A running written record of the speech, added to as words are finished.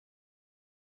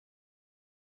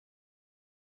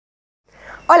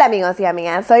Hola amigos y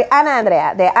amigas, soy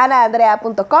Andrea de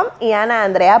anaandrea.com y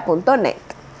anaandrea.net.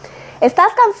 ¿Estás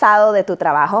cansado de tu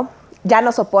trabajo? ¿Ya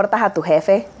no soportas a tu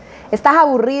jefe? ¿Estás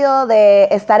aburrido de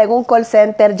estar en un call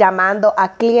center llamando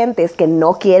a clientes que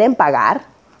no quieren pagar?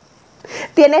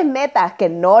 ¿Tienes metas que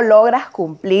no logras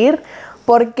cumplir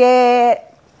porque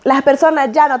las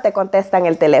personas ya no te contestan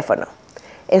el teléfono?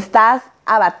 ¿Estás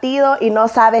abatido y no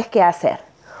sabes qué hacer?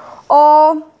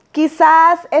 ¿O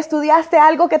quizás estudiaste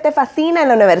algo que te fascina en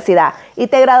la universidad y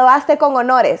te graduaste con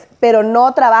honores, pero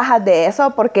no trabajas de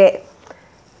eso porque,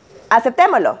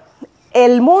 aceptémoslo,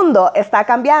 el mundo está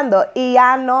cambiando y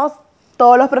ya no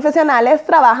todos los profesionales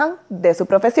trabajan de su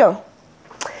profesión?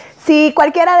 Si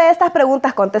cualquiera de estas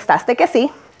preguntas contestaste que sí,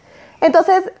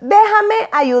 entonces déjame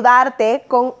ayudarte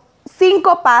con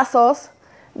 5 pasos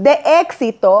de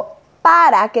éxito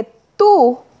para que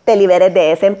tú te liberes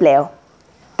de ese empleo.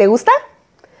 ¿Te gusta?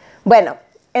 Bueno,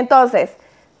 entonces,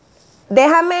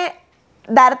 déjame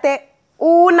darte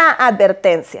una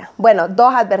advertencia. Bueno,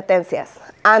 2 advertencias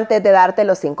antes de darte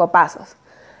los 5 pasos.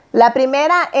 La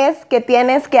primera es que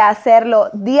tienes que hacerlo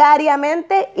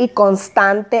diariamente y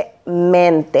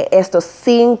constantemente, estos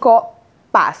 5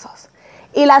 pasos.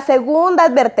 Y la segunda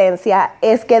advertencia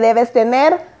es que debes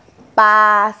tener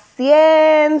paciencia.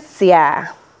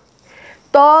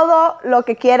 Todo lo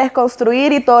que quieres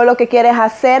construir y todo lo que quieres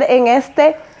hacer en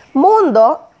este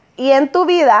mundo y en tu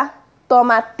vida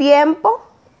toma tiempo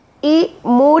y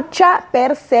mucha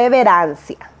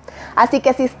perseverancia. Así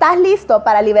que si estás listo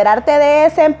para liberarte de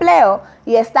ese empleo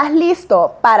y estás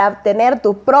listo para tener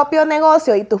tu propio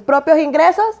negocio y tus propios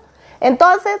ingresos,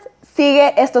 entonces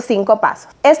sigue estos 5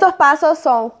 pasos. Estos pasos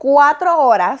son 4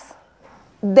 horas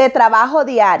de trabajo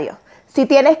diario. Si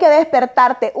tienes que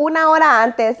despertarte 1 hora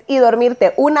antes y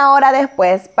dormirte 1 hora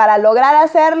después para lograr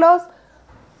hacerlos,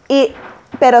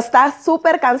 pero estás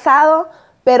súper cansado,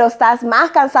 pero estás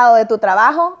más cansado de tu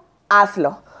trabajo,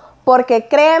 hazlo. Porque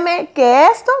créeme que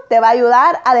esto te va a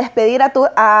ayudar a despedir a tu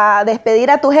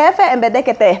jefe en vez de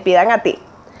que te despidan a ti.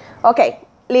 Ok,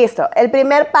 listo. El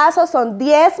primer paso son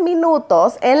 10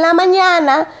 minutos en la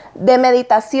mañana de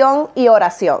meditación y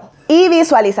oración y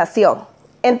visualización.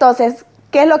 Entonces,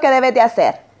 ¿qué es lo que debes de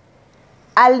hacer?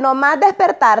 Al nomás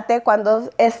despertarte, cuando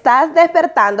estás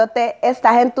despertándote,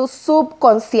 estás en tu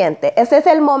subconsciente. Ese es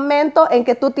el momento en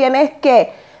que tú tienes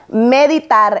que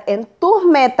meditar en tus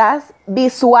metas,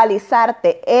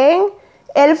 visualizarte en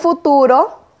el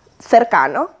futuro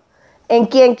cercano, en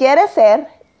quién quieres ser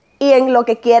y en lo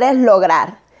que quieres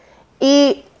lograr.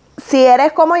 Y si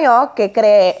eres como yo, que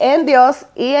cree en Dios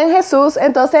y en Jesús,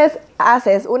 entonces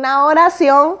haces una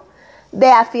oración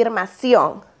de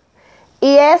afirmación.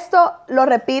 Y esto lo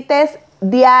repites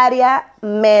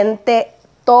diariamente,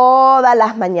 todas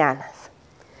las mañanas,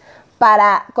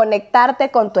 para conectarte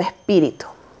con tu espíritu.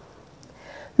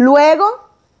 Luego,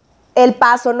 el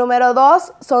paso número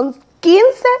 2 son 15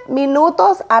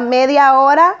 minutos a media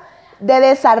hora de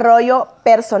desarrollo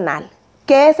personal.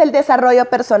 ¿Qué es el desarrollo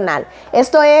personal?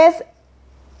 Esto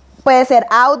puede ser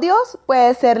audios,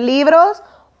 puede ser libros,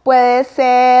 puede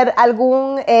ser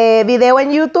algún video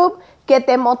en YouTube que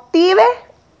te motive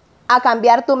a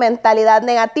cambiar tu mentalidad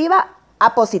negativa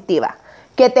a positiva,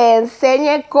 que te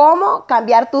enseñe cómo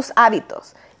cambiar tus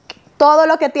hábitos, todo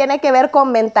lo que tiene que ver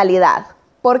con mentalidad.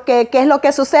 Porque, ¿qué es lo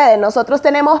que sucede? Nosotros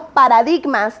tenemos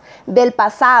paradigmas del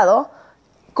pasado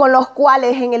con los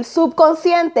cuales en el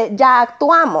subconsciente ya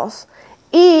actuamos.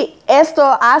 Y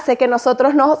esto hace que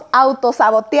nosotros nos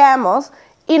autosaboteemos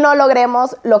y no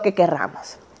logremos lo que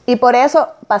querramos. Y por eso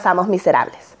pasamos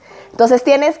miserables. Entonces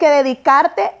tienes que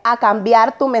dedicarte a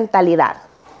cambiar tu mentalidad.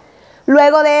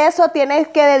 Luego de eso tienes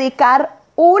que dedicar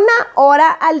 1 hora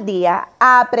al día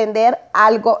a aprender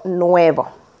algo nuevo.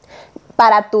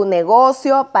 Para tu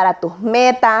negocio, para tus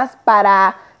metas,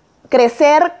 para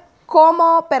crecer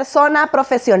como persona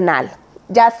profesional,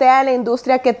 ya sea en la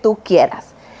industria que tú quieras.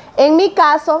 En mi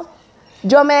caso,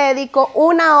 yo me dedico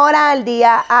 1 hora al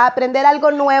día a aprender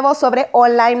algo nuevo sobre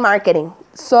online marketing,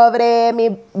 sobre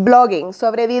mi blogging,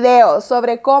 sobre videos,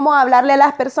 sobre cómo hablarle a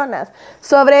las personas,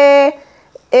 sobre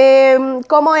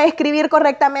cómo escribir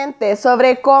correctamente,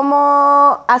 sobre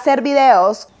cómo hacer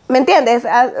videos. ¿Me entiendes?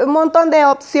 Un montón de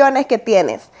opciones que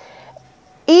tienes.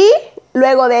 Y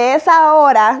luego de esa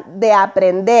hora de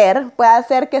aprender, puede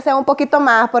ser que sea un poquito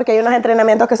más, porque hay unos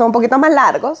entrenamientos que son un poquito más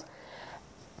largos.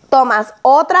 Tomas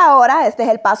otra hora, este es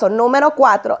el paso número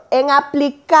 4, en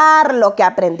aplicar lo que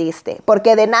aprendiste.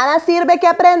 Porque de nada sirve que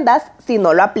aprendas si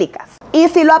no lo aplicas. Y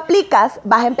si lo aplicas,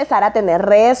 vas a empezar a tener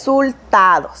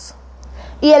resultados.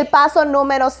 Y el paso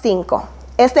número 5.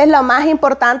 Este es lo más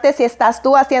importante si estás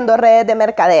tú haciendo redes de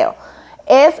mercadeo.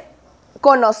 Es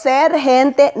conocer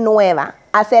gente nueva.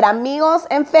 hacer amigos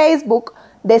en Facebook,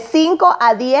 de 5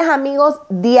 a 10 amigos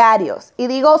diarios. Y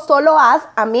digo, solo haz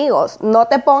amigos. No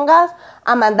te pongas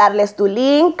a mandarles tu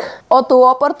link o tu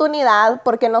oportunidad,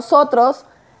 porque nosotros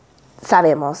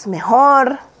sabemos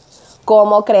mejor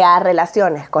cómo crear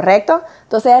relaciones, ¿correcto?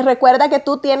 Entonces recuerda que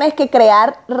tú tienes que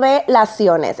crear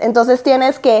relaciones. Entonces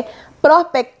tienes que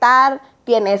prospectar,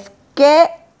 tienes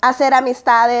que hacer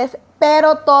amistades,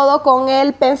 pero todo con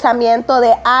el pensamiento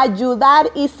de ayudar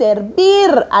y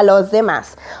servir a los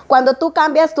demás. Cuando tú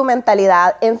cambias tu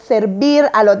mentalidad en servir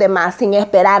a los demás sin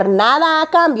esperar nada a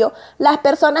cambio, las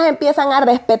personas empiezan a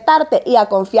respetarte y a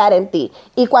confiar en ti.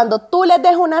 Y cuando tú les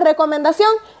des una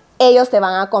recomendación, ellos te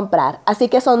van a comprar. Así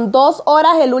que son 2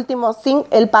 horas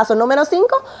el paso número 5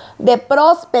 de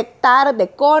prospectar, de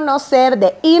conocer,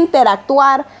 de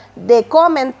interactuar, de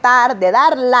comentar, de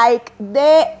dar like,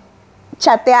 de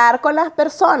chatear con las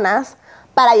personas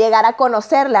para llegar a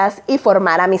conocerlas y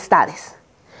formar amistades.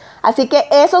 Así que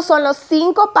esos son los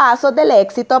 5 pasos del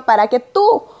éxito para que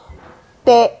tú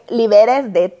te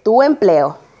liberes de tu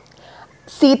empleo.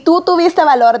 Si tú tuviste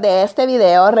valor de este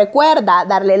video, recuerda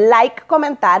darle like,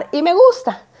 comentar y me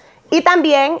gusta. Y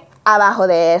también abajo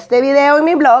de este video en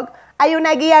mi blog hay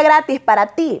una guía gratis para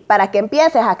ti, para que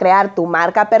empieces a crear tu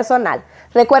marca personal.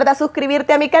 Recuerda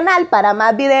suscribirte a mi canal para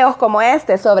más videos como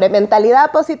este sobre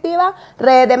mentalidad positiva,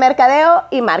 redes de mercadeo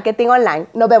y marketing online.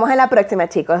 Nos vemos en la próxima,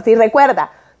 chicos. Y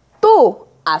recuerda, tú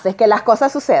haces que las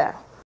cosas sucedan.